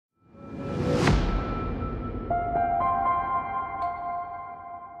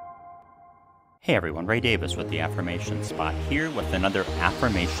Hey everyone, Ray Davis with the Affirmation Spot here with another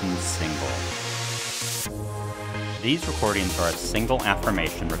Affirmation single. These recordings are a single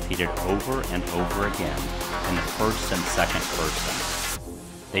affirmation repeated over and over again in the first and second person.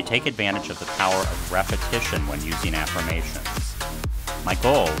 They take advantage of the power of repetition when using affirmations. My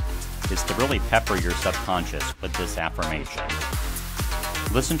goal is to really pepper your subconscious with this affirmation.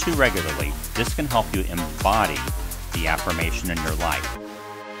 Listen to regularly. This can help you embody the affirmation in your life.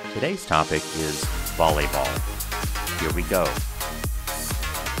 Today's topic is volleyball. Here we go.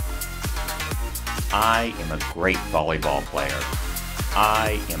 I am a great volleyball player.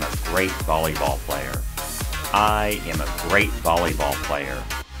 I am a great volleyball player. I am a great volleyball player.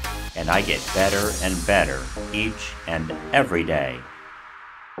 And I get better and better each and every day.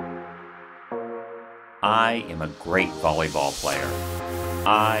 I am a great volleyball player.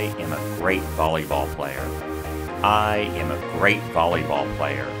 I am a great volleyball player. I am a great volleyball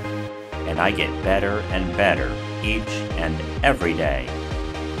player, and I get better and better each and every day.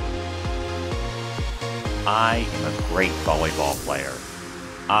 I am a great volleyball player.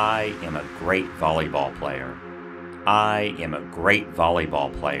 I am a great volleyball player. I am a great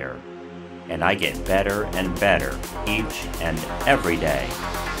volleyball player, and I get better and better each and every day.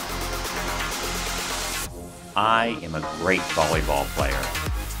 I am a great volleyball player.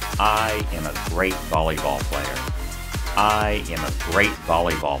 I am a great volleyball player. I am a great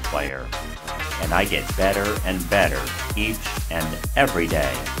volleyball player, and I get better and better each and every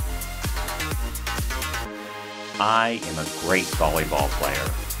day. I am a great volleyball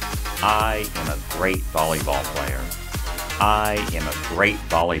player. I am a great volleyball player. I am a great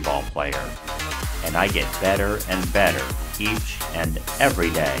volleyball player, and I get better and better each and every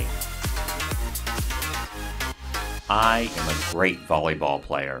day. I am a great volleyball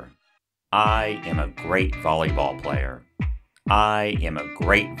player. I am a great volleyball player. I am a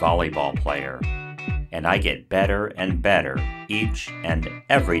great volleyball player, and I get better and better each and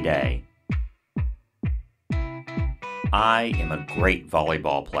every day. I am a great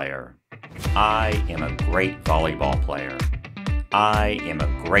volleyball player. I am a great volleyball player. I am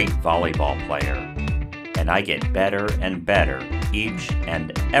a great volleyball player, and I get better and better each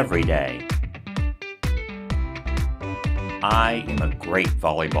and every day. I am a great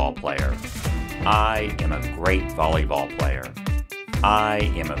volleyball player. I am a great volleyball player.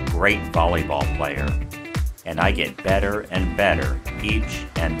 I am a great volleyball player, and I get better and better each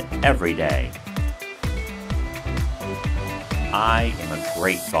and every day. I am a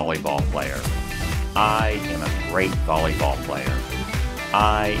great volleyball player. I am a great volleyball player.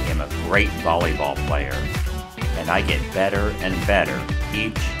 I am a great volleyball player, and I get better and better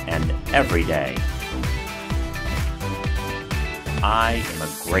each and every day. I am a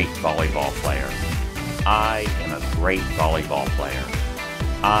great volleyball player. I am a great volleyball player.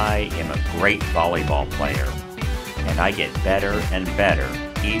 I am a great volleyball player, and I get better and better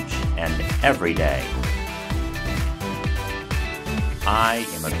each and every day. I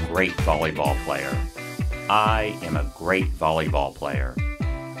am a great volleyball player. I am a great volleyball player.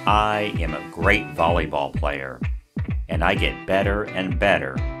 I am a great volleyball player, and I get better and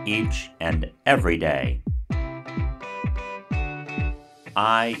better each and every day.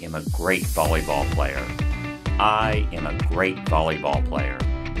 I am a great volleyball player. I am a great volleyball player.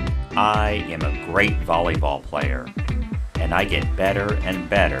 I am a great volleyball player, and I get better and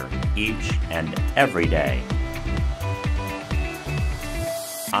better each and every day.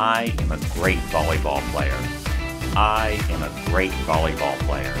 I am a great volleyball player. I am a great volleyball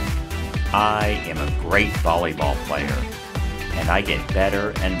player. I am a great volleyball player, and I get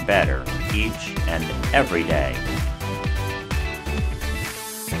better and better each and every day.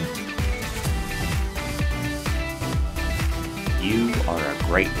 You are a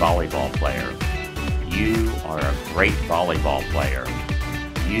great volleyball player. You are a great volleyball player.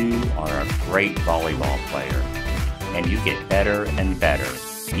 You are a great volleyball player, and you get better and better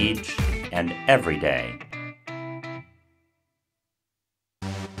each and every day.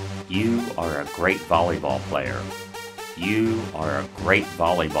 You are a great volleyball player. You are a great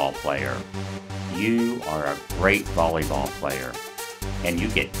volleyball player. You are a great volleyball player, and you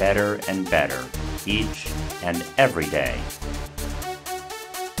get better and better each and every day.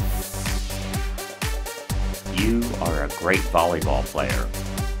 You are a great volleyball player.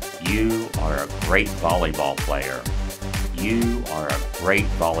 You are a great volleyball player. You are a great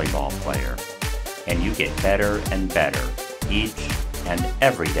volleyball player, and you get better and better each and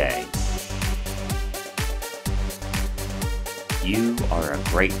every day. You are a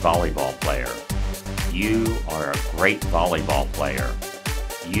great volleyball player. You are a great volleyball player.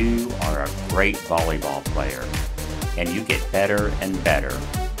 You are a great volleyball player, and you get better and better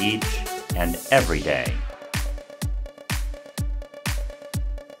each and every day.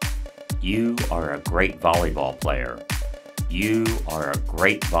 You are a great volleyball player. You are a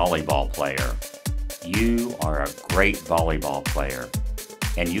great volleyball player. You are a great volleyball player,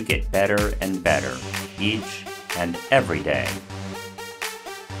 and you get better and better each and every day.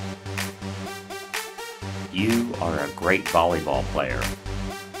 You are a great volleyball player.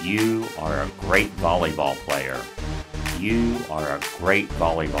 You are a great volleyball player. You are a great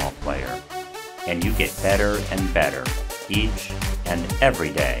volleyball player, and you get better and better each and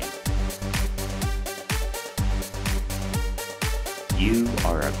every day. You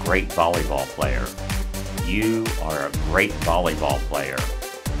are a great volleyball player. You are a great volleyball player.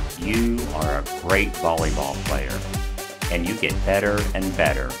 You are a great volleyball player, and you get better and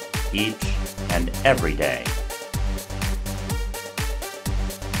better each and every day.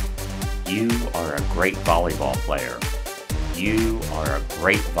 You are a great volleyball player. You are a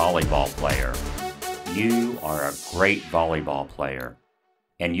great volleyball player. You are a great volleyball player,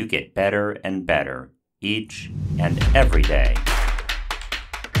 and you get better and better each and every day.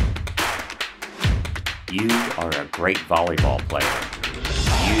 You are a great volleyball player.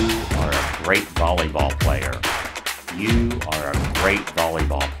 You are a great volleyball player. You are a great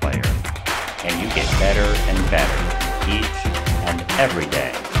volleyball player, and you get better and better each and every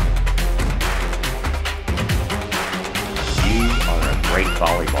day. You are a great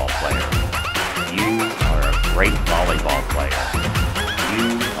volleyball player. You are a great volleyball player.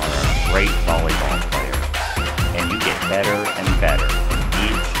 You are a great volleyball player, and you get better and better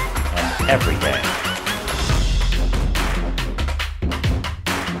each and every day.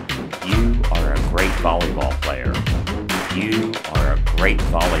 You are a great volleyball player. You are a great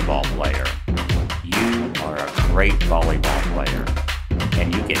volleyball player. You are a great volleyball player,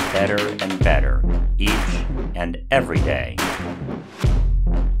 and you get better and better each and every day.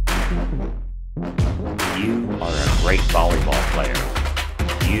 You are a great volleyball player.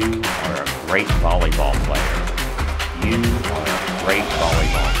 You are a great volleyball player. You are a great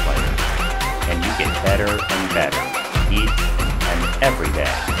volleyball player, and you get better and better each and every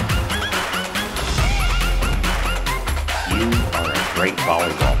day. You are a great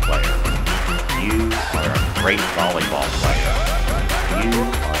volleyball player. You are a great volleyball player. You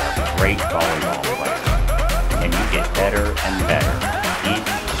are a great volleyball player, and you get better and better each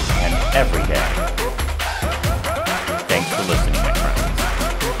and every day. Thanks for listening, my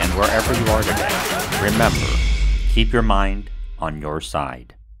friends. And wherever you are today, remember, keep your mind on your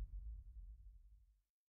side.